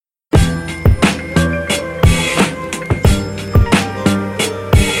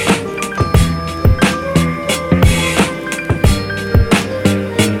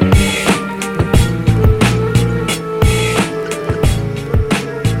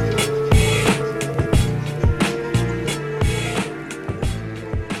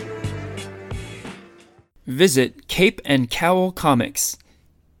Visit Cape and Cowl Comics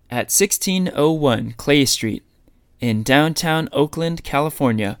at 1601 Clay Street in downtown Oakland,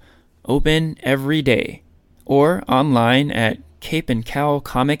 California, open every day, or online at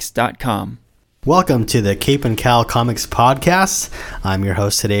capeandcowlcomics.com. Welcome to the Cape and Cowl Comics podcast. I'm your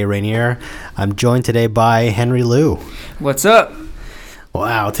host today, Ranier. I'm joined today by Henry Liu. What's up?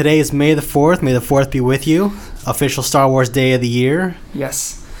 Wow, today is May the 4th. May the 4th be with you. Official Star Wars Day of the year.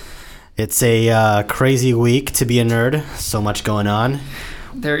 Yes. It's a crazy week to be a nerd. So much going on.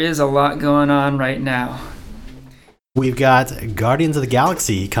 There is a lot going on right now. We've got Guardians of the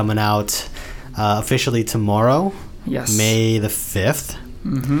Galaxy coming out officially tomorrow. Yes. May the 5th.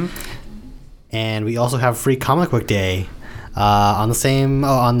 Mm-hmm. And we also have Free Comic Book Day on the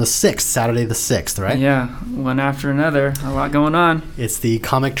 6th, Saturday the 6th, right? Yeah, one after another. A lot going on. It's the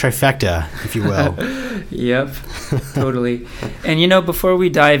comic trifecta, if you will. Yep, totally. And before we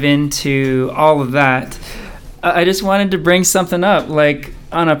dive into all of that, I just wanted to bring something up. Like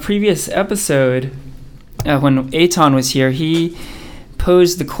on a previous episode, when Eitan was here, he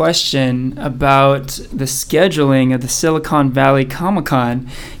posed the question about the scheduling of the Silicon Valley Comic-Con.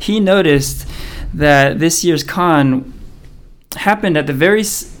 He noticed that this year's con happened at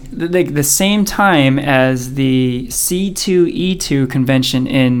the same time as the C2E2 convention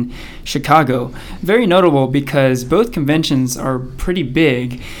in Chicago. Very notable because both conventions are pretty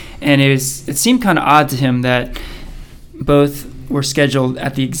big, and it seemed kind of odd to him that both were scheduled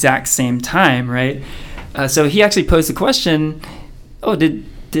at the exact same time, right? So he actually posed the question, did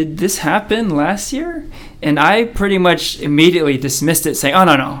this happen last year? And I pretty much immediately dismissed it, saying,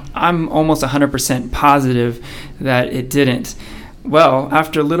 no, I'm almost 100% positive that it didn't. Well,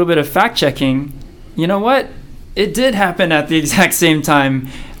 after a little bit of fact-checking, you know what? It did happen at the exact same time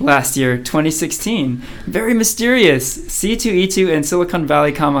last year, 2016. Very mysterious. C2E2 and Silicon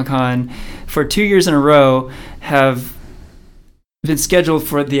Valley Comic-Con for 2 years in a row have been scheduled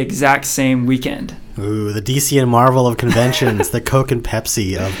for the exact same weekend. Ooh, the DC and Marvel of conventions, the Coke and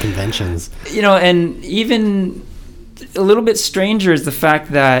Pepsi of conventions. And even a little bit stranger is the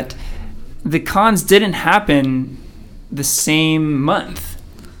fact that the cons didn't happen the same month,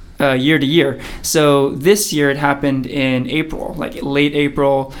 year to year. So this year it happened in April, like late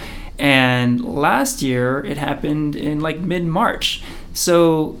April, and last year it happened in like mid-March.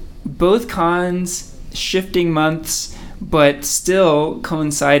 So both cons shifting months, but still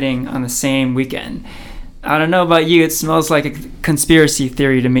coinciding on the same weekend. I don't know about you, it smells like a conspiracy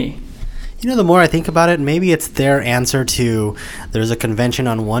theory to me. The more I think about it, maybe it's their answer to there's a convention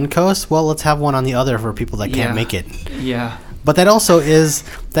on one coast, well, let's have one on the other for people that can't make it. Yeah. But that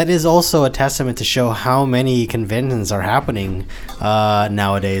is also a testament to show how many conventions are happening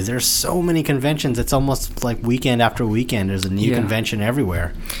nowadays. There's so many conventions. It's almost like weekend after weekend. There's a new convention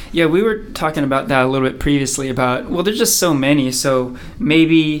everywhere. Yeah, we were talking about that a little bit previously about, there's just so many. So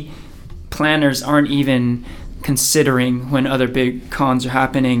maybe planners aren't even considering when other big cons are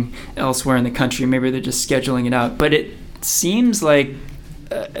happening elsewhere in the country. Maybe they're just scheduling it out. But it seems like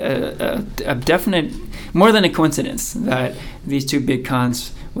a definite, more than a coincidence, that these two big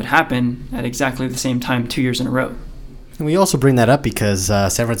cons would happen at exactly the same time 2 years in a row. And we also bring that up because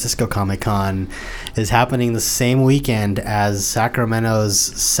San Francisco Comic-Con is happening the same weekend as Sacramento's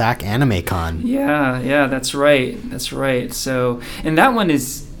Sac Anime Con. Yeah, that's right. So, and that one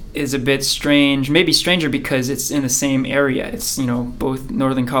is a bit strange, maybe stranger because it's in the same area. It's, both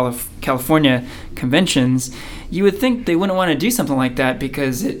Northern California conventions. You would think they wouldn't want to do something like that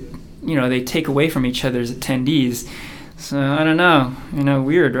because they take away from each other's attendees. So I don't know,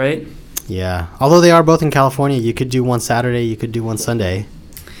 weird, right? Yeah. Although they are both in California, you could do one Saturday, you could do one Sunday.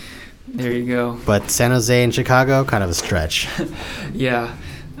 There you go. But San Jose and Chicago, kind of a stretch. Yeah.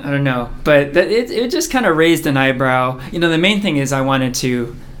 I don't know. But it just kind of raised an eyebrow. The main thing is I wanted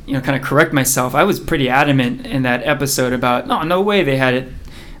to kind of correct myself. I was pretty adamant in that episode about, no way they had it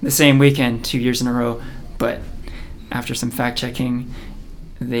the same weekend 2 years in a row. But after some fact-checking,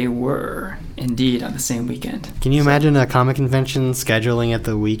 they were indeed on the same weekend. Can you imagine a comic convention scheduling at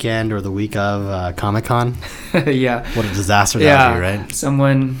the weekend or the week of Comic-Con? Yeah. What a disaster that would be, right?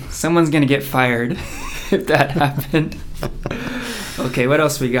 Someone's going to get fired if that happened. Okay, what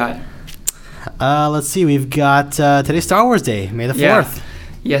else we got? Let's see. We've got today's Star Wars Day, May the 4th. Yeah.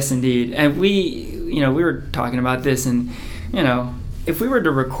 Yes, indeed. And we were talking about this, and, if we were to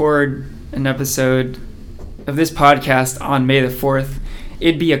record an episode of this podcast on May the 4th,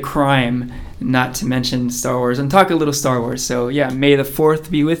 it'd be a crime not to mention Star Wars and talk a little Star Wars. So, yeah, May the 4th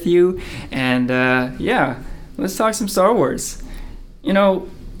be with you. And, let's talk some Star Wars.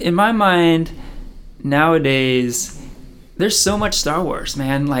 In my mind, nowadays, there's so much Star Wars,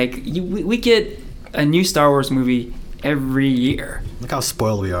 man. Like, we get a new Star Wars movie every year. Look how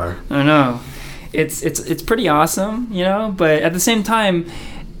spoiled we are. I know. It's pretty awesome, you know, but at the same time,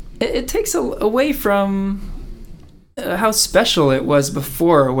 it takes away from how special it was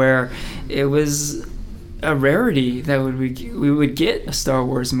before, where it was a rarity that we would get a Star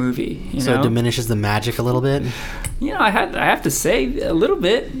Wars movie. You know? It diminishes the magic a little bit. You know, I have to say a little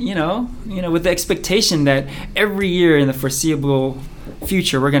bit. You know, with the expectation that every year in the foreseeable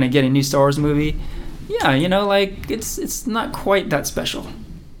future we're gonna get a new Star Wars movie. Yeah, you know, like it's not quite that special.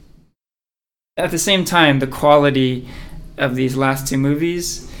 At the same time, the quality of these last two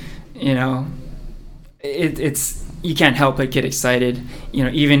movies, you know, it's you can't help but get excited, you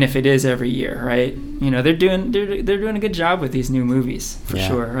know, even if it is every year, right? You know, they're doing a good job with these new movies for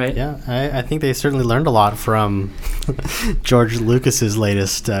sure, right? Yeah, I think they certainly learned a lot from George Lucas's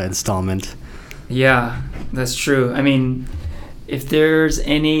latest installment. Yeah, that's true. I mean, if there's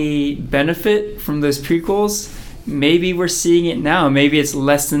any benefit from those prequels, maybe we're seeing it now. Maybe it's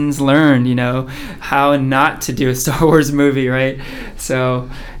lessons learned, you know, how not to do a Star Wars movie, right? So,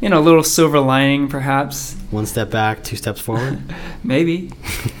 you know, a little silver lining, perhaps. One step back, two steps forward. Maybe.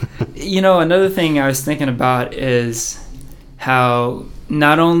 You know, another thing I was thinking about is how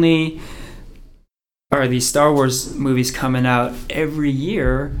not only are these Star Wars movies coming out every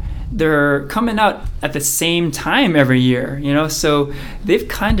year, they're coming out at the same time every year, you know? So they've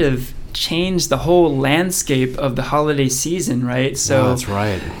kind of changed the whole landscape of the holiday season, right? So that's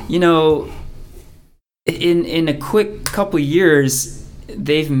right. You know, in a quick couple years,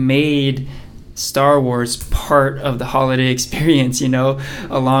 they've made Star Wars part of the holiday experience, you know,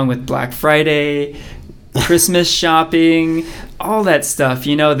 along with Black Friday, Christmas shopping, all that stuff,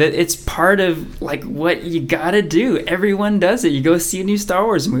 you know, that it's part of like what you gotta do. Everyone does it. You go see a new Star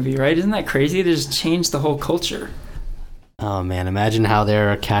Wars movie, right? Isn't that crazy? They just changed the whole culture. Oh man, imagine how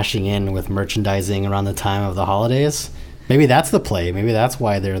they're cashing in with merchandising around the time of the holidays. Maybe that's the play. Maybe that's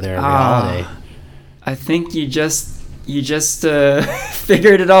why they're there every holiday. I think you just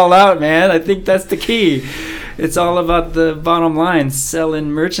figured it all out, man. I think that's the key. It's all about the bottom line,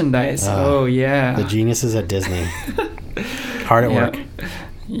 selling merchandise. Oh yeah. The geniuses at Disney. Hard at work.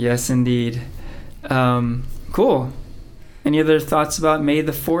 Yes, indeed. Cool. Any other thoughts about May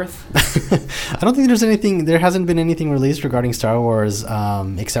the 4th? I don't think there hasn't been anything released regarding Star Wars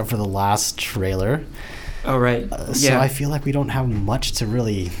except for the last trailer. Oh, right. So I feel like we don't have much to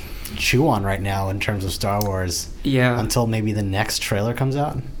really chew on right now in terms of Star Wars. Yeah. Until maybe the next trailer comes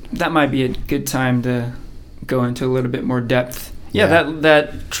out. That might be a good time to go into a little bit more depth. Yeah.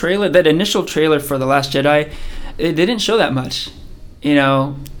 That trailer, that initial trailer for The Last Jedi, it didn't show that much. You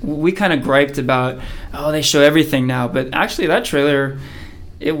know, we kind of griped about, they show everything now. But actually, that trailer,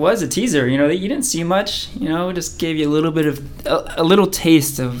 it was a teaser. You know, you didn't see much. You know, it just gave you a little bit of a little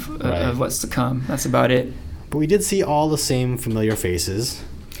taste of what's to come. That's about it. But we did see all the same familiar faces.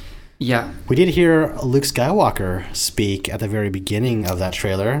 Yeah. We did hear Luke Skywalker speak at the very beginning of that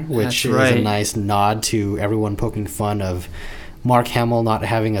trailer, which is a nice nod to everyone poking fun of Mark Hamill not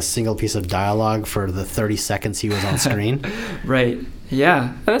having a single piece of dialogue for the 30 seconds he was on screen. Right.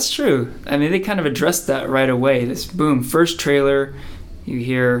 Yeah, that's true. I mean, they kind of addressed that right away. This boom, first trailer, you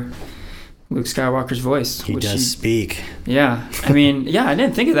hear Luke Skywalker's voice. He does speak. Yeah. I mean, I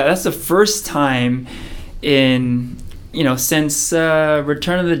didn't think of that. That's the first time in, since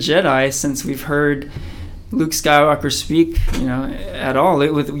Return of the Jedi, since we've heard Luke Skywalker speak, at all,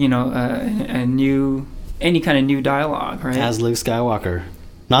 with, any kind of new dialogue, right? As Luke Skywalker.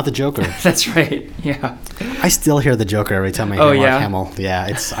 Not the Joker. That's right. Yeah. I still hear the Joker every time I hear Mark Hamill.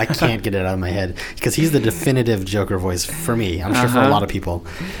 Yeah, I can't get it out of my head because he's the definitive Joker voice for me. I'm sure for a lot of people.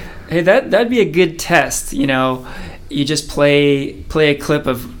 Hey, that'd be a good test. You just play a clip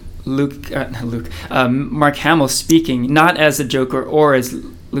of Mark Hamill speaking, not as the Joker or as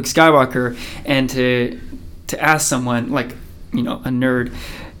Luke Skywalker, and to ask someone like, a nerd,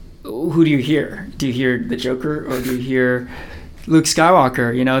 who do you hear? Do you hear the Joker or do you hear Luke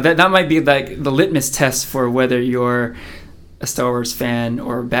Skywalker? That might be like the litmus test for whether you're a Star Wars fan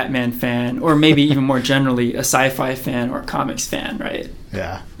or a Batman fan, or maybe even more generally a sci-fi fan or a comics fan, right?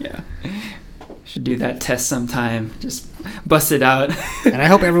 Yeah. Should do that test sometime. Just bust it out. And I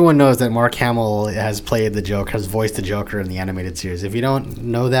hope everyone knows that Mark Hamill has played the Joker, has voiced the Joker in the animated series. If you don't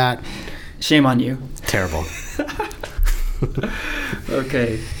know that, shame on you. Terrible.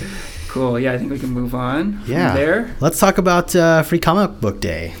 Okay. Cool. Yeah, I think we can move on from there. Let's talk about Free Comic Book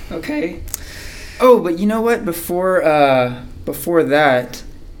Day. Okay. Oh, but you know what? Before that,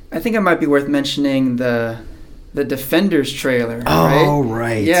 I think it might be worth mentioning the Defenders trailer. Oh,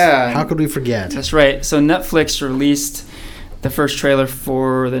 right. Yeah. How could we forget? That's right. So Netflix released the first trailer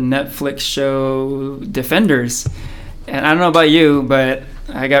for the Netflix show Defenders. And I don't know about you, but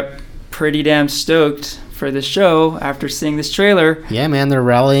I got pretty damn stoked for this show after seeing this trailer. Yeah, man, they're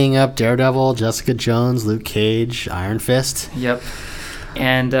rallying up Daredevil, Jessica Jones, Luke Cage, Iron Fist. Yep.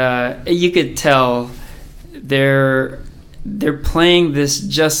 And you could tell they're playing this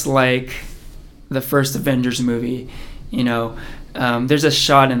just like the first Avengers movie. You know, there's a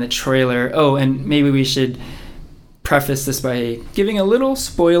shot in the trailer. Oh, and maybe we should preface this by giving a little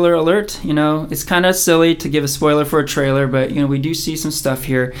spoiler alert. You know, it's kind of silly to give a spoiler for a trailer, but you know, we do see some stuff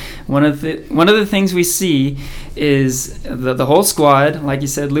here. One of the things we see is the whole squad, like you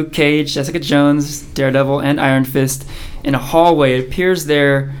said, Luke Cage, Jessica Jones, Daredevil, and Iron Fist in a hallway. It appears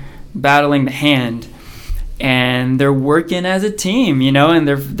they're battling the Hand, and they're working as a team, you know, and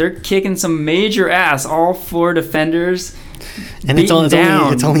they're kicking some major ass. All 4 defenders. And it's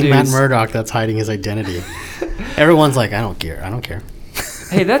only Matt Murdock that's hiding his identity. Everyone's like, I don't care.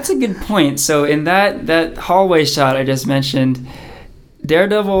 Hey, that's a good point. So in that hallway shot I just mentioned,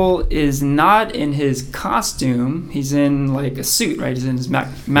 Daredevil is not in his costume. He's in like a suit, right? He's in his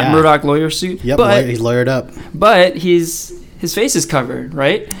Matt Murdock lawyer suit. Yep, he's lawyered up. But his face is covered,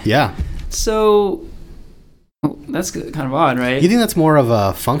 right? Yeah. So that's kind of odd, right? You think that's more of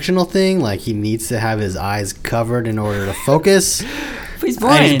a functional thing? Like he needs to have his eyes covered in order to focus? But he's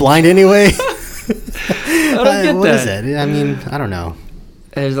blind. And he's blind anyway? I don't get what that. Is it? I mean, I don't know.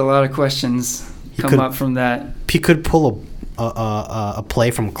 There's a lot of questions come up from that. He could pull a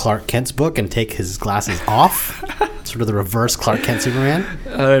play from Clark Kent's book and take his glasses off. Sort of the reverse Clark Kent Superman.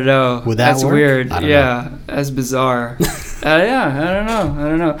 I don't know. Would that That's work? weird. I don't know. That's bizarre. I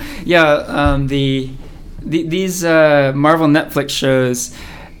don't know. Yeah, these Marvel Netflix shows,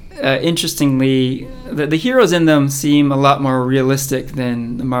 interestingly, the heroes in them seem a lot more realistic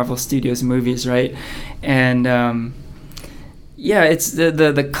than the Marvel Studios movies, right? And it's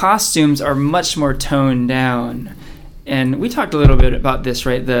the costumes are much more toned down. And we talked a little bit about this,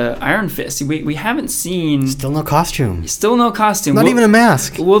 right? The Iron Fist. We haven't seen... Still no costume. Not even a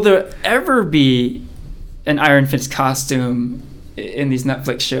mask. Will there ever be an Iron Fist costume in these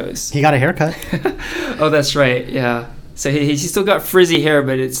Netflix shows? He got a haircut. Oh, that's right. Yeah. So he's still got frizzy hair,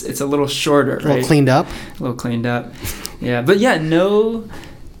 but it's a little shorter, right? A little cleaned up. Yeah. But yeah, no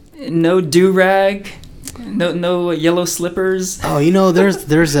do-rag. No yellow slippers. Oh, you know,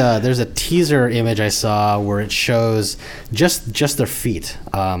 there's a teaser image I saw where it shows just their feet.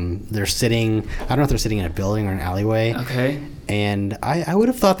 They're sitting. I don't know if they're sitting in a building or an alleyway. Okay. And I would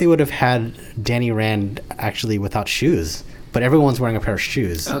have thought they would have had Danny Rand actually without shoes, but everyone's wearing a pair of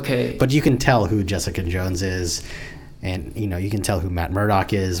shoes. Okay. But you can tell who Jessica Jones is, and you know you can tell who Matt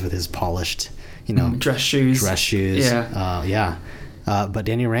Murdock is with his polished, dress shoes. Yeah. But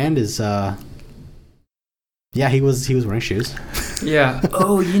Danny Rand is. Yeah, he was wearing shoes. Yeah.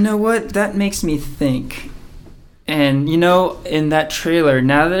 Oh, you know what? That makes me think. And, in that trailer,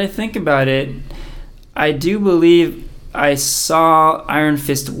 now that I think about it, I do believe I saw Iron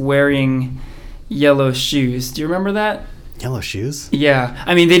Fist wearing yellow shoes. Do you remember that? Yellow shoes? Yeah.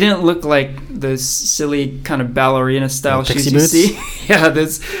 I mean, they didn't look like those silly kind of ballerina-style shoes you see. Yeah,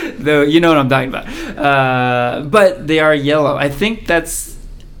 you know what I'm talking about. But they are yellow. I think that's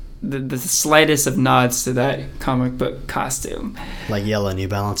the slightest of nods to that comic book costume, like yellow New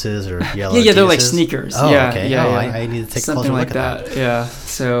Balances or yellow. Yeah, they're like sneakers. Oh, yeah, okay. Yeah, I need to take something a closer like look at that. Yeah,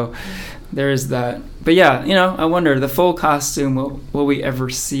 so there is that. But yeah, I wonder the full costume. Will we ever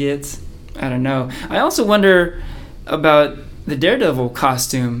see it? I don't know. I also wonder about the Daredevil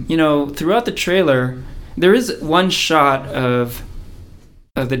costume. Throughout the trailer, there is one shot of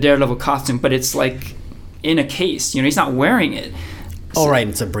the Daredevil costume, but it's like in a case. He's not wearing it. Oh, right.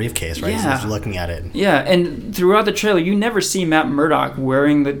 It's a briefcase, right? Yeah. He's looking at it. Yeah, and throughout the trailer, you never see Matt Murdock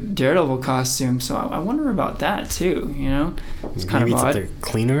wearing the Daredevil costume, so I wonder about that, too, It's kind Maybe of odd. Maybe it's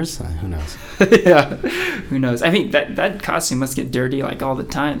cleaners? Who knows? Yeah, who knows? I mean, that costume must get dirty, like, all the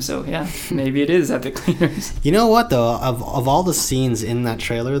time, so, yeah, maybe it is at the cleaners. You know what, though? Of all the scenes in that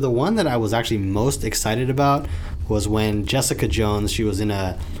trailer, the one that I was actually most excited about was when Jessica Jones, she was in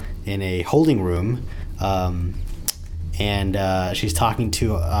a holding room, and she's talking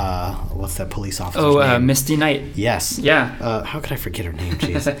to what's that police officer's name? Misty Knight. Yes. Yeah. How could I forget her name?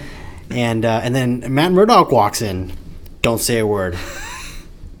 Jeez. And then Matt Murdock walks in. Don't say a word.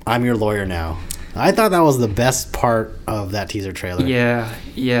 I'm your lawyer now. I thought that was the best part of that teaser trailer. Yeah.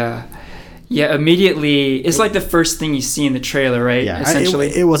 Immediately, it's like the first thing you see in the trailer, right? Yeah.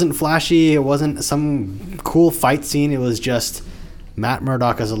 Essentially, it wasn't flashy. It wasn't some cool fight scene. It was just Matt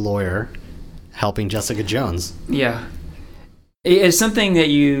Murdock as a lawyer helping Jessica Jones. Yeah. It's something that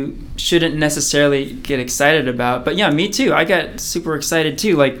you shouldn't necessarily get excited about. But yeah, me too. I got super excited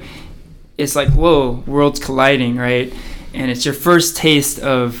too. Like, it's like, whoa, worlds colliding, right? And it's your first taste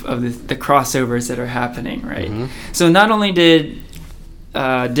of the crossovers that are happening, right? Mm-hmm. So not only did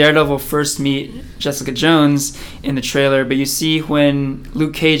Daredevil first meet Jessica Jones in the trailer, but you see when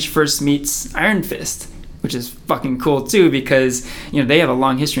Luke Cage first meets Iron Fist, which is fucking cool too, because they have a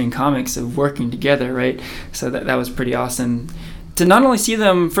long history in comics of working together, right? So that was pretty awesome to not only see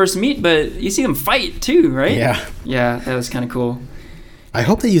them first meet, but you see them fight too, right? Yeah, that was kind of cool. I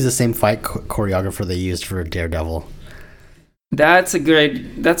hope they use the same fight choreographer they used for Daredevil. That's a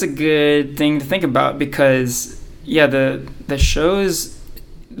good thing to think about, because the shows,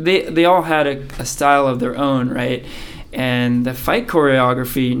 they all had a style of their own, right? And the fight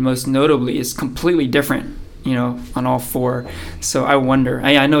choreography, most notably, is completely different, on all four. So I wonder.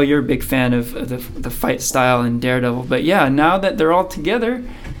 I know you're a big fan of the fight style in Daredevil, but yeah, now that they're all together,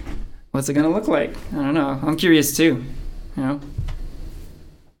 what's it gonna look like? I don't know. I'm curious too.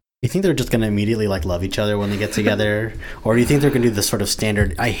 You think they're just going to immediately love each other when they get together? Or do you think they're going to do the sort of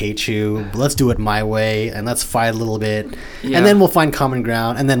standard, I hate you, but let's do it my way, and let's fight a little bit, and then we'll find common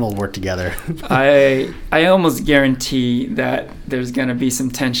ground, and then we'll work together? I almost guarantee that there's going to be some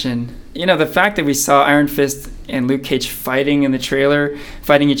tension. The fact that we saw Iron Fist and Luke Cage fighting each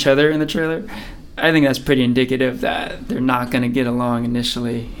other in the trailer, I think that's pretty indicative that they're not going to get along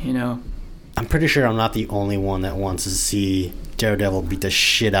initially, I'm pretty sure I'm not the only one that wants to see Daredevil beat the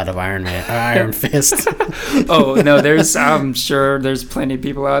shit out of Iron Fist. Oh no, I'm sure there's plenty of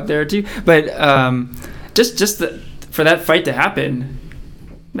people out there too. But for that fight to happen,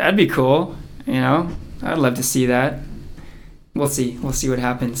 that'd be cool. I'd love to see that. We'll see what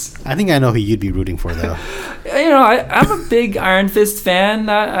happens. I think I know who you'd be rooting for, though. I'm a big Iron Fist fan.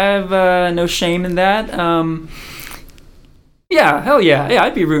 I have no shame in that. Yeah, hell yeah. Yeah,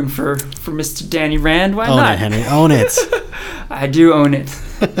 I'd be rooting for Mr. Danny Rand. Why not? Own it, Henry. Own it. I do own it.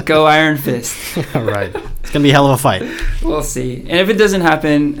 Go Iron Fist. All right. It's going to be a hell of a fight. We'll see. And if it doesn't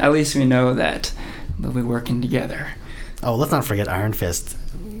happen, at least we know that they'll be working together. Oh, let's not forget Iron Fist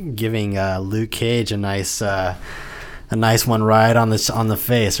giving Luke Cage a nice one right on the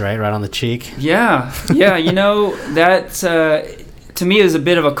face, right on the cheek. Yeah. That to me is a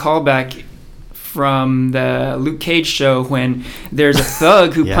bit of a callback from the Luke Cage show, when there's a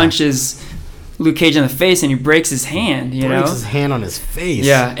thug who punches Luke Cage in the face and he breaks his hand. Breaks his hand on his face.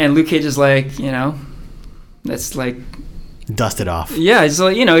 Yeah, and Luke Cage is like, that's like, dust it off. Yeah, it's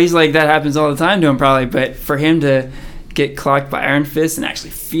like, he's like, that happens all the time to him probably, but for him to get clocked by Iron Fist and actually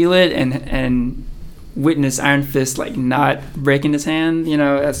feel it and witness Iron Fist not breaking his hand,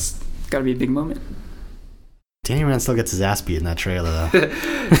 that's got to be a big moment. Danny Rand still gets his ass beat in that trailer, though.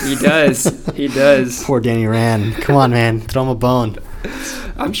 He does. Poor Danny Rand. Come on, man. Throw him a bone.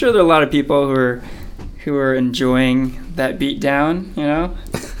 I'm sure there are a lot of people who are enjoying that beat down, I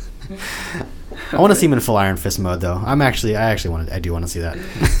want to see him in full Iron Fist mode, though. I do want to see that.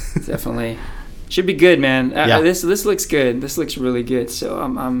 Definitely. Should be good, man. Yeah. This looks good. This looks really good. So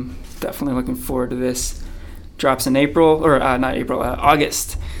I'm definitely looking forward to this. Drops in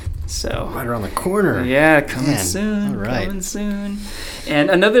August. So right around the corner. Yeah, coming soon. All right. Coming soon. And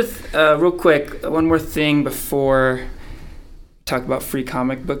another real quick, one more thing before talk about Free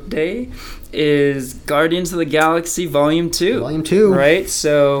Comic Book Day is Guardians of the Galaxy Volume 2. Volume 2. Right?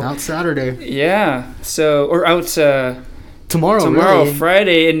 So out Saturday. Yeah. So out tomorrow, really.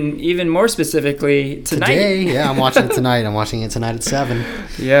 Friday, and even more specifically tonight. Today, yeah, I'm watching it tonight. I'm watching it tonight at 7.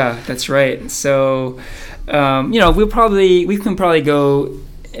 Yeah, that's right. So we can probably go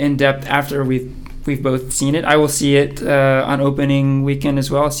in depth after we've both seen it. I will see it on opening weekend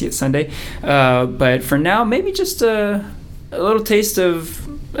as well. I'll see it Sunday. But for now, maybe just a little taste of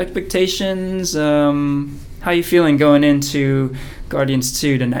expectations. How you feeling going into Guardians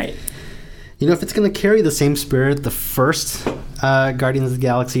 2 tonight? If it's going to carry the same spirit the first Guardians of the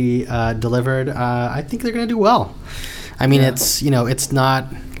Galaxy delivered, I think they're going to do well. I mean, it's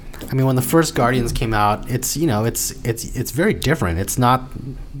not. I mean, when the first Guardians came out, it's very different. It's not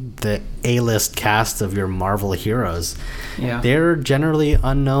the A-list cast of your Marvel heroes. Yeah, they're generally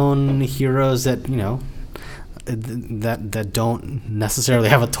unknown heroes that that don't necessarily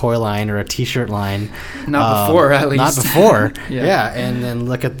have a toy line or a T-shirt line. Not before, at least. Not before. Yeah. And then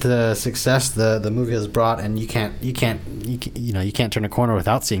look at the success the movie has brought, and you can't turn a corner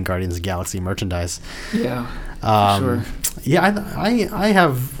without seeing Guardians of the Galaxy merchandise. Yeah. Sure. Yeah, I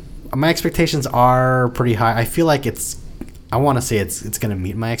have. My expectations are pretty high. I feel like I want to say it's going to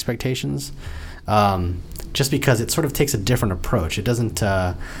meet my expectations, just because it sort of takes a different approach. It doesn't.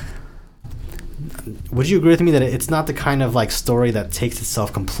 would you agree with me that it's not the kind of like story that takes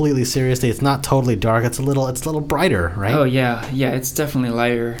itself completely seriously? It's not totally dark. It's a little brighter, right? Oh yeah, it's definitely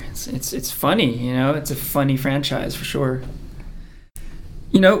lighter. It's funny, you know. It's a funny franchise for sure.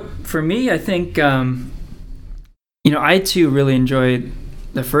 You know, for me, I think I too really enjoyed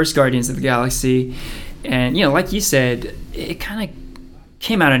the first Guardians of the Galaxy, and like you said, it kind of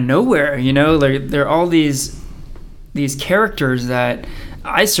came out of nowhere. You know, there are all these characters that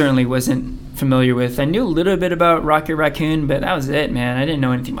I certainly wasn't familiar with. I knew a little bit about Rocket Raccoon, but that was it, man. I didn't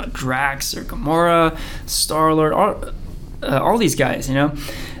know anything about Drax or Gamora, Star-Lord, all these guys, you know.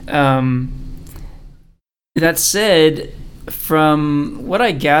 That said, from what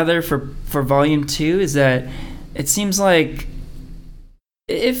I gather for Volume 2 is that it seems like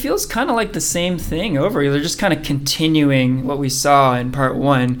it feels kind of like the same thing over. They're just kind of continuing what we saw in Part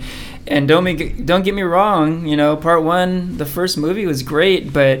 1. And don't get me wrong, Part 1, the first movie was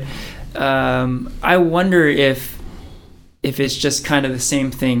great, but I wonder if it's just kind of the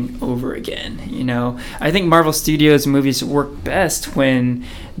same thing over again. I think Marvel Studios movies work best when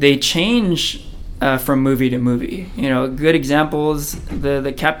they change from movie to movie. A good example is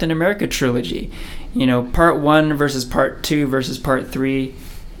the Captain America trilogy. Part 1 versus Part 2 versus Part 3,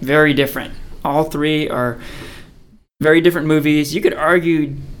 very different. All three are very different movies. You could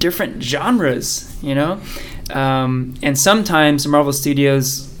argue different genres, and sometimes Marvel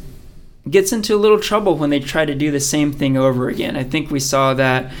Studios gets into a little trouble when they try to do the same thing over again. I think we saw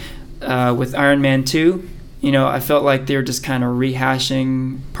that with Iron Man 2. I felt like they were just kind of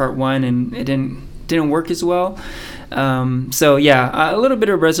rehashing Part 1, and it didn't work as well. So yeah, a little bit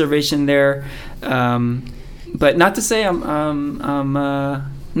of reservation there, but not to say I'm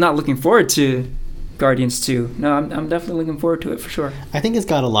not looking forward to Guardians 2. No, I'm definitely looking forward to it for sure. I think it's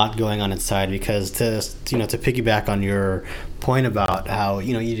got a lot going on inside, because to piggyback on your point about how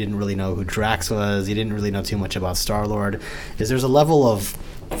you didn't really know who Drax was, you didn't really know too much about Star-Lord, is there's a level of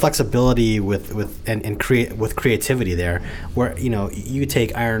flexibility with creativity there, where you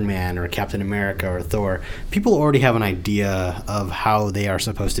take Iron Man or Captain America or Thor, people already have an idea of how they are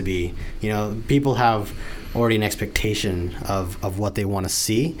supposed to be. People have already an expectation of what they want to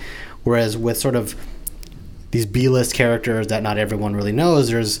see, whereas with sort of these B-list characters that not everyone really knows,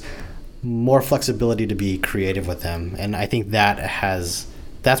 there's more flexibility to be creative with them, and I think that's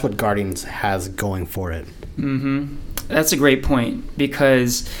what Guardians has going for it. Mm-hmm. That's a great point,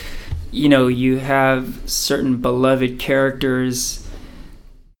 because you have certain beloved characters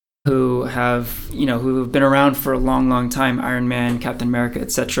who have been around for a long time, Iron Man, Captain America,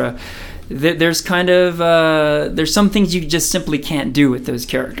 etc. There's there's some things you just simply can't do with those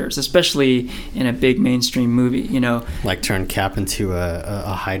characters, especially in a big mainstream movie. Like turn Cap into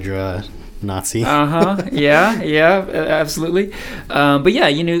a Hydra Nazi. Yeah, absolutely. But yeah,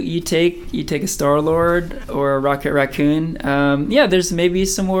 you take a Star-Lord or a Rocket Raccoon. There's maybe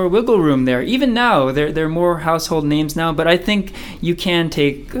some more wiggle room there. Even now, there are more household names now, but I think you can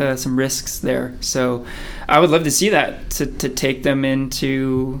take some risks there. So I would love to see that, to take them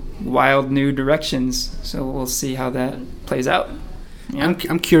into wild new directions. So we'll see how that plays out. Yeah.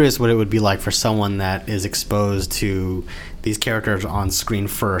 I'm curious what it would be like for someone that is exposed to these characters on screen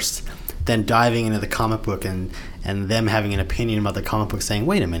first, then diving into the comic book and them having an opinion about the comic book, saying,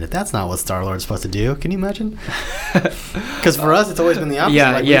 wait a minute, that's not what Star-Lord's supposed to do. Can you imagine? Because for us, it's always been the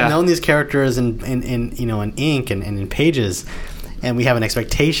opposite. We've known these characters in ink and in pages, and we have an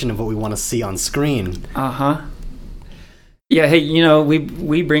expectation of what we want to see on screen. Yeah, hey,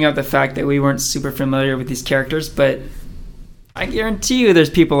 we bring up the fact that we weren't super familiar with these characters, but I guarantee you there's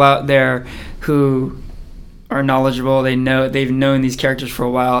people out there who are knowledgeable. They've known these characters for a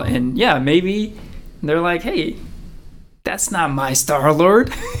while, and yeah, maybe they're like, hey, that's not my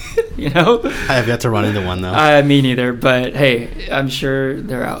Star-Lord. I have yet to run into one, though. Me neither, but hey, I'm sure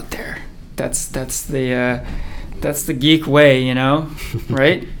they're out there. That's the geek way,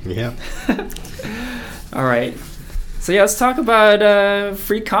 right? Yeah. All right, so yeah, let's talk about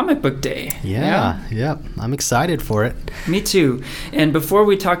Free Comic Book Day. Yeah, I'm excited for it. Me too. And before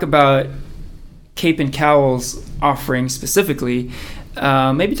we talk about Cape and Cowl's offering specifically,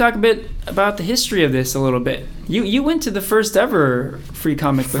 maybe talk a bit about the history of this a little bit. You went to the first ever Free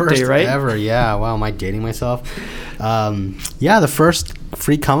Comic Book Day, right? First ever, yeah. Wow, am I dating myself? The first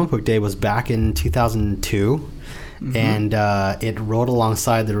Free Comic Book Day was back in 2002. Mm-hmm. And it rode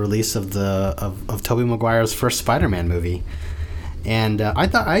alongside the release of Tobey Maguire's first Spider-Man movie. And I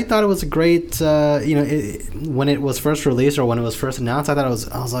thought it was a great, when it was first released or when it was first announced, I thought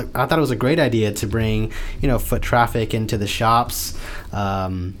it was a great idea to bring, foot traffic into the shops,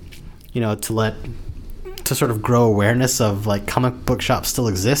 to to sort of grow awareness of like comic book shops still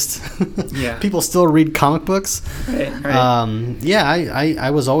exist. Yeah. People still read comic books. Right. Yeah,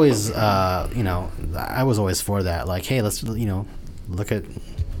 I was always I was always for that. Like, hey, let's look at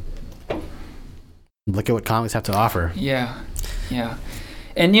what comics have to offer. Yeah.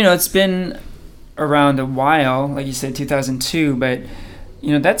 And it's been around a while, like you said, 2002, but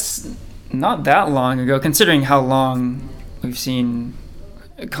that's not that long ago, considering how long we've seen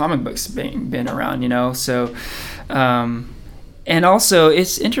comic books been around. So, and also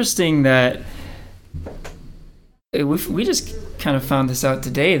it's interesting that we just kind of found this out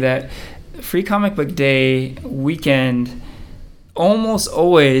today, that Free Comic Book Day weekend, almost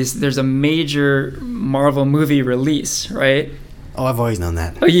always there's a major Marvel movie release, right? Oh, I've always known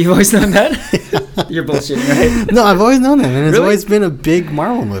that. Oh, you've always known that? You're bullshitting, right? No, I've always known that, and it's Really? always been a big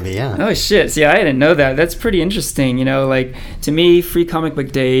Marvel movie, yeah. Oh, shit. See, I didn't know that. That's pretty interesting. Like, to me, Free Comic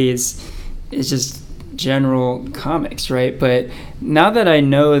Book Day is just general comics, right? But now that I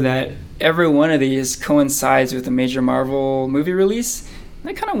know that every one of these coincides with a major Marvel movie release,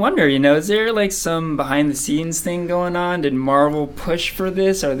 I kind of wonder, is there like some behind-the-scenes thing going on? Did Marvel push for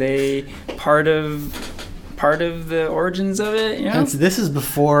this? Are they part of the origins of it? And this is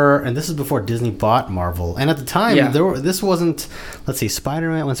before Disney bought Marvel. And at the time, this wasn't. Let's see,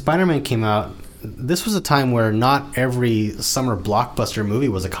 Spider-Man. When Spider-Man came out, this was a time where not every summer blockbuster movie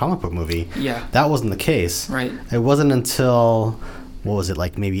was a comic book movie. Yeah, that wasn't the case. Right. It wasn't until, what was it,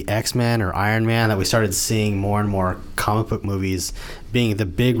 like maybe X-Men or Iron Man, that we started seeing more and more comic book movies being the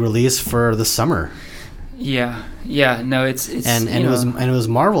big release for the summer. Yeah. No, it's and it was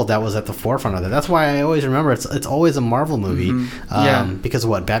Marvel that was at the forefront of that. That's why I always remember it's always a Marvel movie. Mm-hmm. Because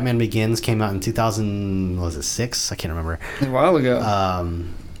Batman Begins came out in 2006? I can't remember. A while ago.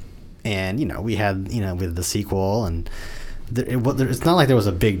 And we had with the sequel, and it's not like there was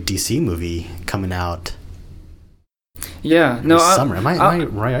a big DC movie coming out. Yeah. No. Summer. Am I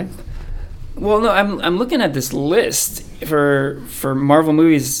right? Well, no. I'm looking at this list for Marvel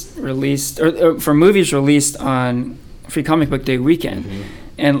movies released, or for movies released on Free Comic Book Day weekend. Mm-hmm.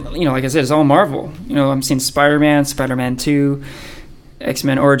 And like I said, it's all Marvel. I'm seeing Spider-Man 2,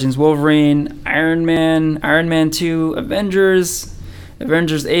 X-Men Origins Wolverine, Iron Man 2, Avengers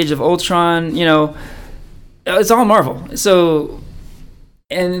Age of Ultron. It's all Marvel. So,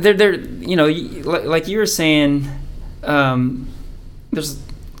 and they're like you were saying, there's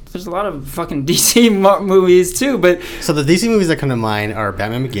a lot of fucking DC movies too, but so the DC movies that come to mind are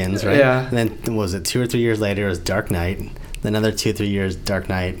Batman Begins, right? Yeah. And then was it 2 or 3 years later? It was Dark Knight. Then another 2 or 3 years, Dark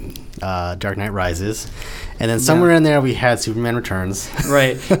Knight Rises, and then somewhere in there we had Superman Returns.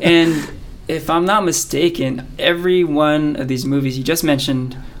 Right. And if I'm not mistaken, every one of these movies you just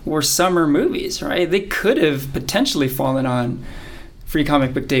mentioned were summer movies, right? They could have potentially fallen on Free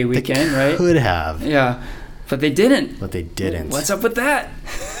Comic Book Day weekend, right? Could have. Yeah. But they didn't. What's up with that?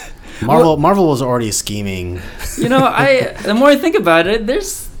 Marvel was already scheming. The more I think about it,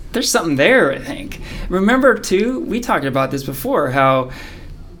 there's something there, I think. Remember, too, we talked about this before, how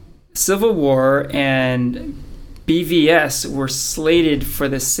Civil War and BVS were slated for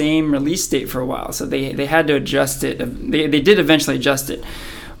the same release date for a while, so they had to adjust it. They did eventually adjust it.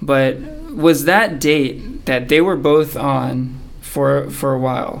 But was that date that they were both on for a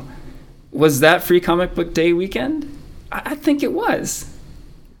while, was that Free Comic Book Day weekend? I think it was.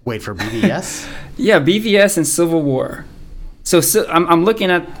 Wait, for BVS? Yeah, BVS and Civil War. So I'm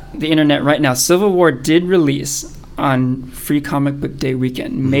looking at the internet right now. Civil War did release on Free Comic Book Day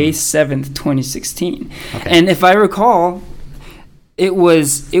weekend, May 7th, 2016. Okay. And if I recall, it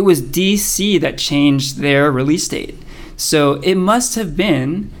was DC that changed their release date. So it must have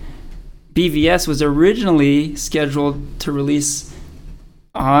been BVS was originally scheduled to release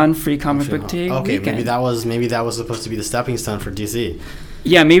on Free Comic Book Day weekend. Maybe that was supposed to be the stepping stone for DC.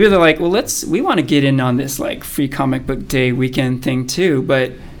 Yeah, maybe they're like, well, we want to get in on this like Free Comic Book Day weekend thing too,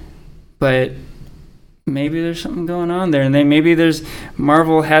 but maybe there's something going on there, and then maybe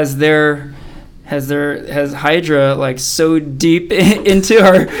Marvel has Hydra like so deep into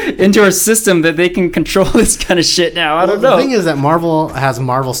our system that they can control this kind of shit now. I don't know. The thing is that Marvel has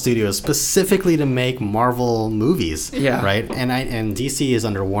Marvel Studios specifically to make Marvel movies. Yeah. Right? And DC is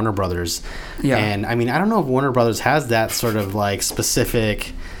under Warner Brothers. Yeah. And I mean, I don't know if Warner Brothers has that sort of like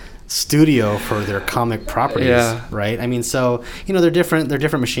specific studio for their comic properties. Yeah. Right? I mean, so they're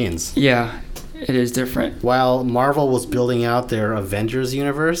different machines. Yeah. It is different. While Marvel was building out their Avengers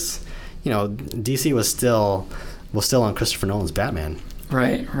universe, DC was still on Christopher Nolan's Batman.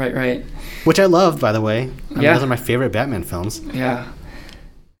 Right. Which I loved, by the way. I mean, those are my favorite Batman films. Yeah.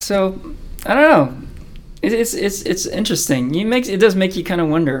 So, I don't know. It's interesting. It does make you kind of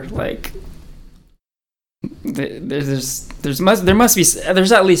wonder, like, there's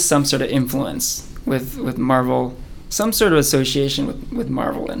at least some sort of influence with Marvel, some sort of association with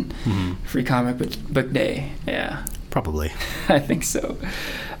Marvel and Free Comic Book Day. Yeah, probably. I think so.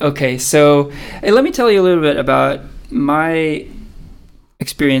 Okay, so hey, let me tell you a little bit about my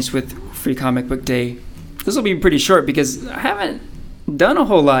experience with Free Comic Book Day. This will be pretty short because I haven't done a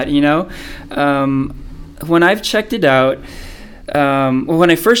whole lot, when I've checked it out,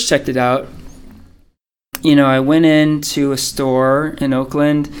 when I first checked it out, I went into a store in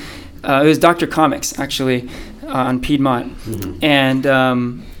Oakland. It was Dr. Comics, actually, on Piedmont. And,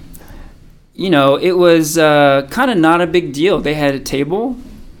 it was kind of not a big deal. They had a table.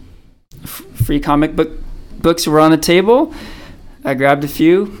 Free comic books were on the table. I grabbed a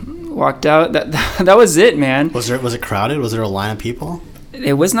few, walked out. That was it, man. Was it crowded? Was there a line of people?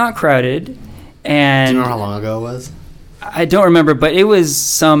 It was not crowded. And do you know how long ago it was? I don't remember, but it was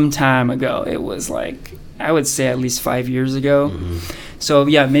some time ago. It was like, I would say at least 5 years ago. So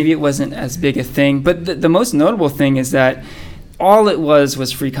yeah, maybe it wasn't as big a thing. But the most notable thing is that all it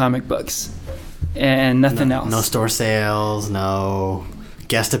was free comic books and nothing else. No store sales, no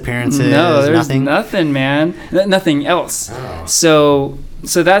guest appearances. No, there's nothing, man. Nothing else. Oh. So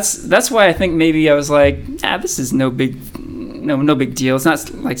that's why I think maybe I was like, this is no big deal. It's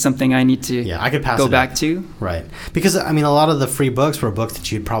not like something I need to I could pass go back to. Right. Because, I mean, a lot of the free books were books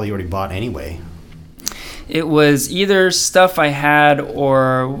that you'd probably already bought anyway. It was either stuff I had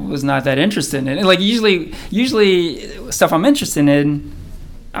or was not that interested in. Like, usually stuff I'm interested in,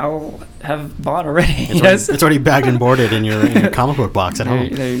 I'll have bought already. It's already bagged and boarded in your comic book box at home.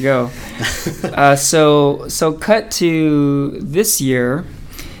 There you go. So cut to this year,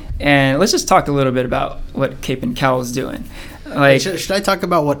 and let's just talk a little bit about what Cape and Cowl is doing. Like, should I talk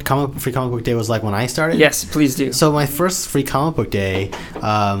about what Free Comic Book Day was like when I started? Yes, please do. So my first Free Comic Book Day,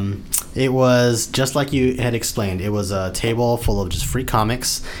 it was just like you had explained. It was a table full of just free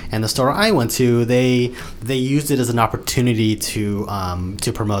comics, and the store I went to, they used it as an opportunity to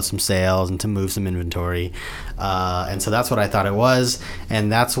promote some sales and to move some inventory, and so that's what I thought it was, and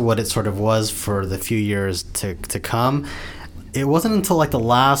that's what it sort of was for the few years to come. It wasn't until like the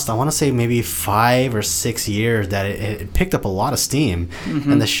last, I want to say maybe 5 or 6 years that it picked up a lot of steam.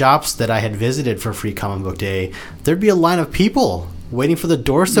 And the shops that I had visited for Free Comic Book Day, there'd be a line of people waiting for the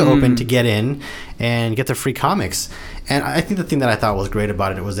doors to open to get in and get their free comics. And I think the thing that I thought was great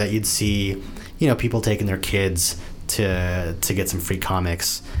about it was that you'd see, people taking their kids to get some free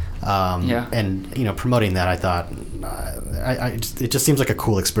comics. And promoting that, I thought it just seems like a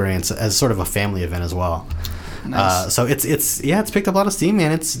cool experience as sort of a family event as well. Nice. So it's picked up a lot of steam,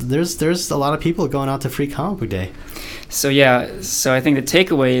 man. There's a lot of people going out to Free Comic Book Day. So I think the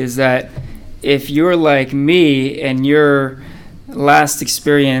takeaway is that if you're like me and your last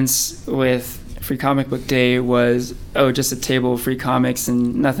experience with Free Comic Book Day was just a table of free comics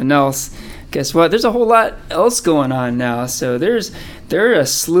and nothing else, guess what? There's a whole lot else going on now. So there are a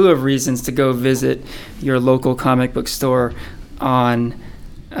slew of reasons to go visit your local comic book store on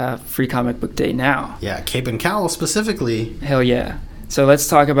Free Comic Book Day now. Yeah, Cape and Cowl specifically. Hell yeah. So let's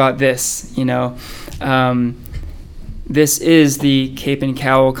talk about this. This is the Cape and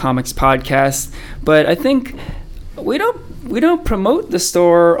Cowl Comics podcast, but I think we don't promote the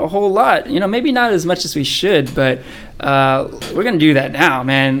store a whole lot. Maybe not as much as we should, but we're gonna do that now,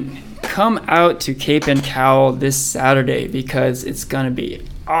 man. Come out to Cape and Cowl this Saturday because it's gonna be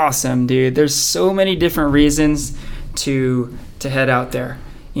awesome, dude. There's so many different reasons to head out there.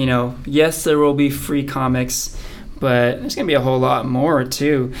 Yes, there will be free comics, but there's going to be a whole lot more,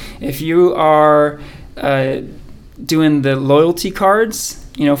 too. If you are doing the loyalty cards,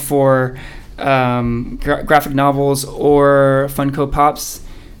 for graphic novels or Funko Pops,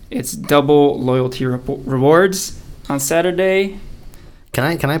 it's double loyalty rewards on Saturday. Can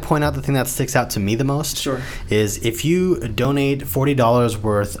I point out the thing that sticks out to me the most? Sure. Is if you donate $40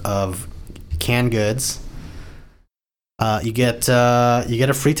 worth of canned goods, you get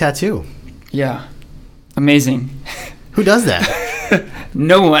a free tattoo. Yeah, amazing. Who does that?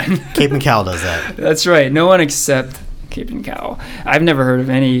 No one. Cape and Cowl does that. That's right. No one except Cape and Cowl. I've never heard of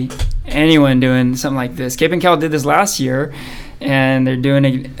anyone doing something like this. Cape and Cowl did this last year, and they're doing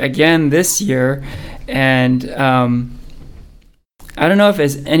it again this year. And I don't know if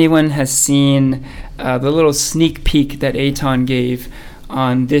anyone has seen the little sneak peek that Aton gave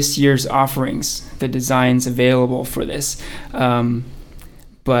on this year's offerings, the designs available for this.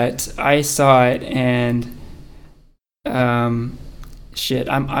 But I saw it and I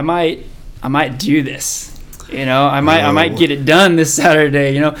might do this. I might get it done this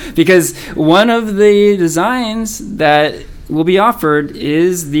Saturday, because one of the designs that will be offered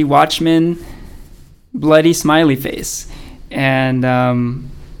is the Watchmen bloody smiley face. And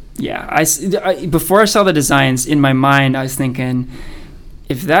before I saw the designs, in my mind I was thinking,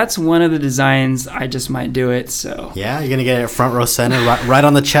 if that's one of the designs, I just might do it. So yeah, you're gonna get it front row center, right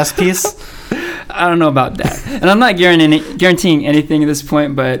on the chest piece. I don't know about that, and I'm not guaranteeing anything at this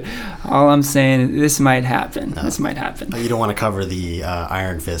point. But all I'm saying, this might happen. No. This might happen. You don't want to cover the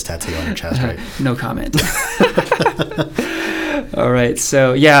Iron Fist tattoo on your chest, right? No comment. All right,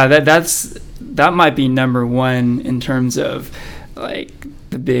 so yeah, that might be number one in terms of like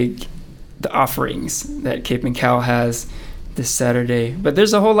the offerings that Cape and Cowl has this Saturday. But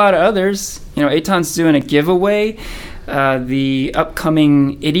there's a whole lot of others. You know, Aton's doing a giveaway. The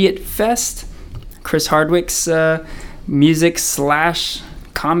upcoming Idiot Fest, Chris Hardwick's music /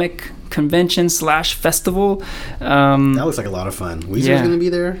 comic convention / festival. That looks like a lot of fun. Weezer's going to be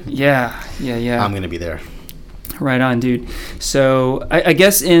there? Yeah. I'm going to be there. Right on, dude. So I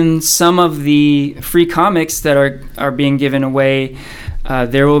guess in some of the free comics that are being given away,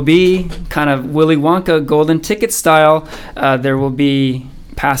 there will be kind of Willy Wonka golden ticket style. There will be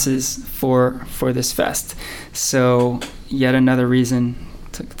passes for this fest. So yet another reason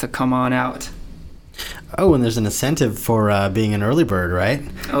to come on out. Oh, and there's an incentive for being an early bird, right?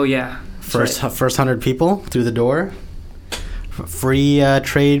 Oh yeah. First 100 people through the door, free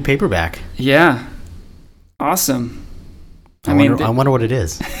trade paperback. Yeah. Awesome. I wonder what it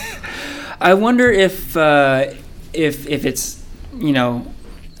is. I wonder if it's, you know,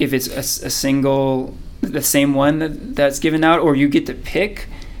 if it's a single, the same one that's given out, or you get to pick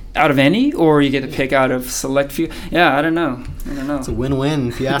out of any, or you get to pick out of select few. Yeah, I don't know. It's a win-win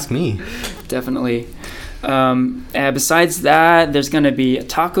if you ask me. Definitely. Besides that, there's going to be a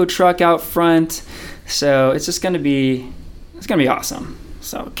taco truck out front, so it's going to be awesome.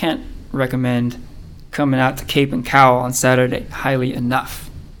 So can't recommend coming out to Cape and Cowl on Saturday highly enough,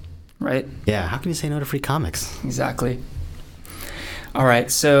 right? Yeah, how can you say no to free comics? Exactly. All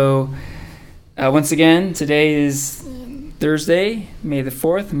right, so once again, today is Thursday, May the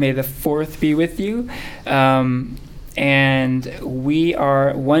 4th. May the 4th be with you. And we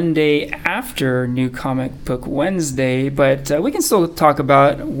are one day after New Comic Book Wednesday, but we can still talk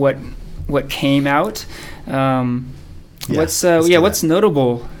about what came out. What's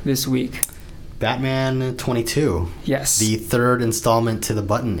notable this week? Batman 22. Yes. The third installment to the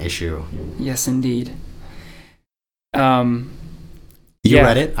Button issue. Yes, indeed. You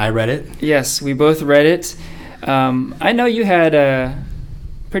read it. I read it. Yes, we both read it. I know you had a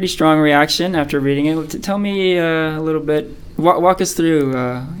pretty strong reaction after reading it. Tell me a little bit. Walk us through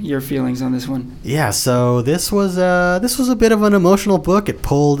your feelings on this one. Yeah. So this was a bit of an emotional book. It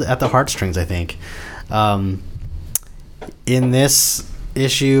pulled at the heartstrings, I think. In this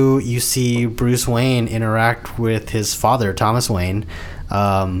issue, you see Bruce Wayne interact with his father, Thomas Wayne,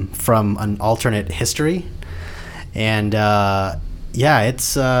 from an alternate history, and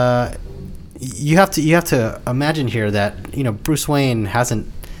it's you have to imagine here that, you know, Bruce Wayne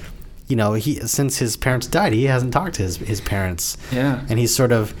hasn't, you know, since his parents died, he hasn't talked to his parents. Yeah, and he's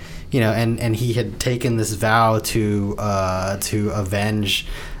sort of, you know, and he had taken this vow to avenge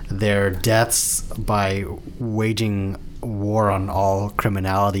their deaths by waging war on all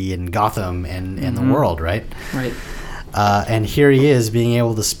criminality in Gotham and the world, right? Right. And here he is being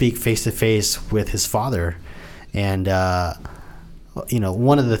able to speak face to face with his father, and you know,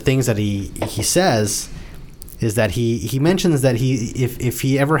 one of the things that he says is that he mentions that if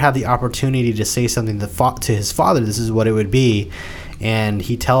he ever had the opportunity to say something to his father, this is what it would be, and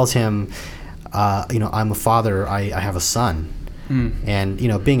he tells him, you know, I'm a father, I have a son. And, you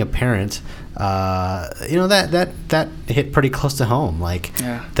know, being a parent, you know, that hit pretty close to home. Like,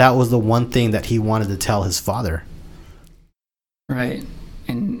 that was the one thing that he wanted to tell his father. Right.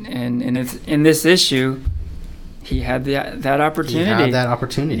 And in this issue, he had that opportunity. He had that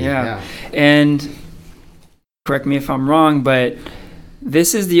opportunity. Yeah. And correct me if I'm wrong, but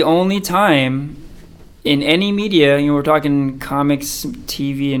this is the only time in any media, you know, we're talking comics,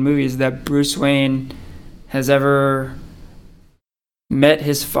 TV, and movies, that Bruce Wayne has ever met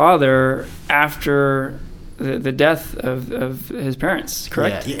his father after the death of his parents,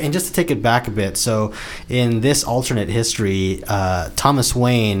 correct? Yeah, and just to take it back a bit, so in this alternate history, Thomas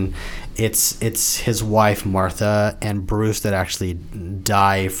Wayne, it's his wife Martha and Bruce that actually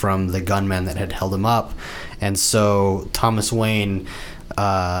die from the gunmen that had held him up, and so Thomas Wayne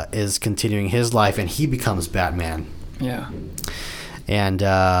is continuing his life, and he becomes Batman. Yeah. And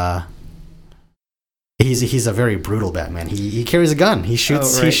he's a very brutal Batman. He carries a gun. He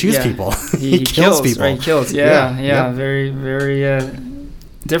shoots. He shoots people. He kills people. Right, he kills. Yeah. Yep. Very, very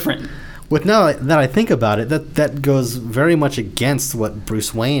different. Now that I think about it, that goes very much against what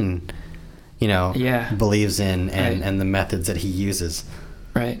Bruce Wayne, believes in and the methods that he uses.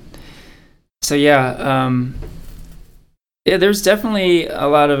 Right. So there's definitely a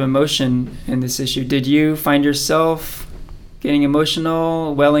lot of emotion in this issue. Did you find yourself getting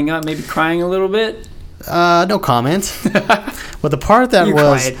emotional, welling up, maybe crying a little bit? No comment. But the part that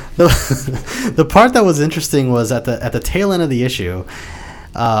the part that was interesting was at the tail end of the issue.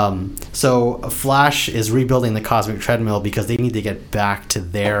 So Flash is rebuilding the cosmic treadmill because they need to get back to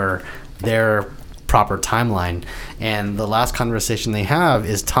their proper timeline. And the last conversation they have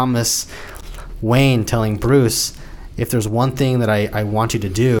is Thomas Wayne telling Bruce, if there's one thing that I want you to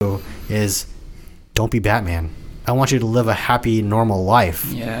do is don't be Batman. I want you to live a happy, normal life.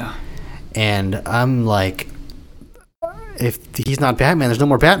 Yeah. And I'm like, if he's not Batman, there's no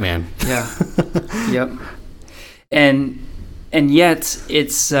more Batman. Yeah. Yep. And yet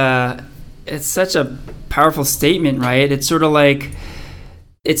it's such a powerful statement, right? It's sort of like,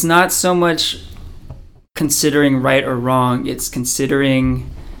 it's not so much considering right or wrong, it's considering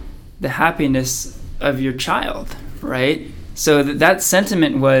the happiness of your child, right? So that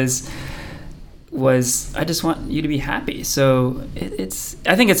sentiment was I just want you to be happy. So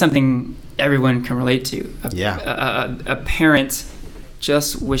I think it's something everyone can relate to. A parent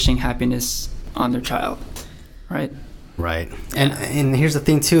just wishing happiness on their child, right? Right. And here's the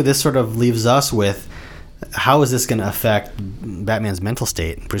thing too, this sort of leaves us with, how is this going to affect Batman's mental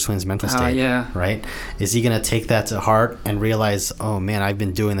state, Bruce Wayne's mental state? Right? Is he going to take that to heart and realize, oh man, I've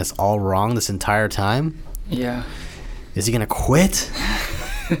been doing this all wrong this entire time? Yeah. Is he going to quit?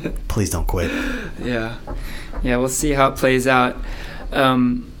 Please don't quit. Yeah, we'll see how it plays out.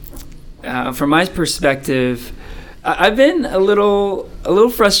 From my perspective, I've been a little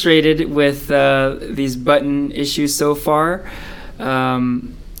frustrated with these button issues so far.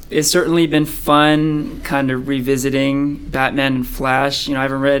 It's certainly been fun kind of revisiting Batman and Flash. I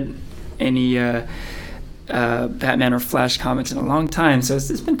haven't read any Batman or Flash comics in a long time, so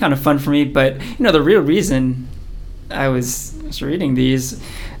it's been kind of fun for me. But the real reason I was reading these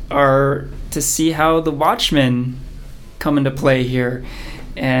are to see how the Watchmen come into play here,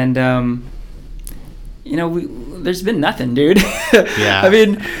 and there's been nothing, dude. Yeah. I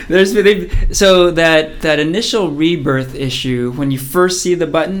mean, so that initial Rebirth issue, when you first see the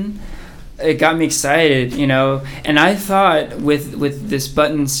button, it got me excited, and I thought with this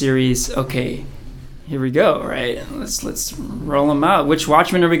button series, okay, here we go, right? Let's roll them out. Which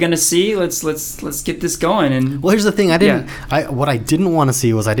Watchmen are we going to see? Let's get this going. And well, here's the thing. What I didn't want to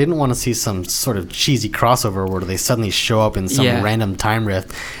see was, I didn't want to see some sort of cheesy crossover where they suddenly show up in some random time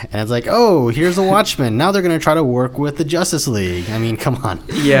rift, and it's like, oh, here's the Watchmen. Now they're going to try to work with the Justice League. I mean, come on.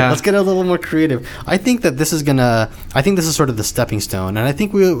 Yeah. Let's get a little more creative. I think this is sort of the stepping stone, and I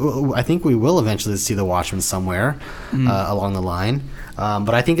think we will eventually see the Watchmen somewhere along the line.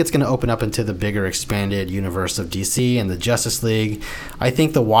 But I think it's going to open up into the bigger expanded universe of DC and the Justice League. I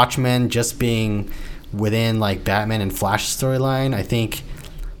think the Watchmen just being within like Batman and Flash storyline, I think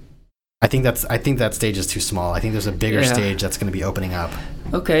that stage is too small. I think there's a bigger stage that's going to be opening up.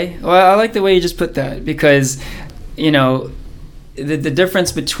 Okay. Well, I like the way you just put that, because the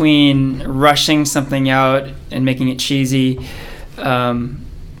difference between rushing something out and making it cheesy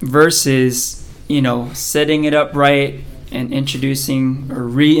versus setting it up right and introducing or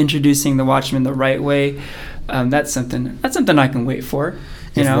reintroducing the Watchmen the right way, that's something I can wait for.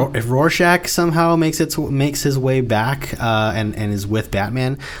 If Rorschach somehow makes his way back and is with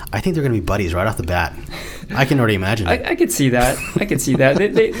Batman, I think they're going to be buddies right off the bat. I can already imagine it. I could see that.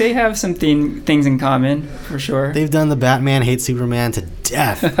 They have some things in common, for sure. They've done the Batman hates Superman to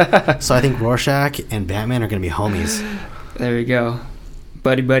death. So I think Rorschach and Batman are going to be homies. There we go.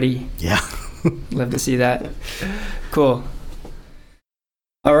 Buddy. Yeah. Love to see that. Cool.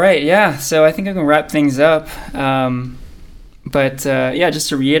 All right, yeah. So I think I can wrap things up. But just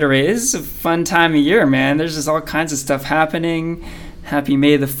to reiterate, this is a fun time of year, man. There's just all kinds of stuff happening. Happy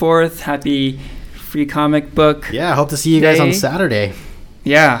May the 4th. Happy Free Comic Book Yeah, I hope to see you guys on Saturday.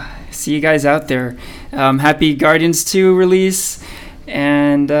 Yeah, see you guys out there. Happy Guardians 2 release.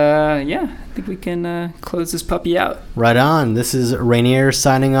 And I think we can close this puppy out. Right on. This is Ranier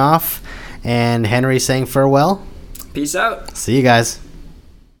signing off, and Henry saying farewell. Peace out. See you guys.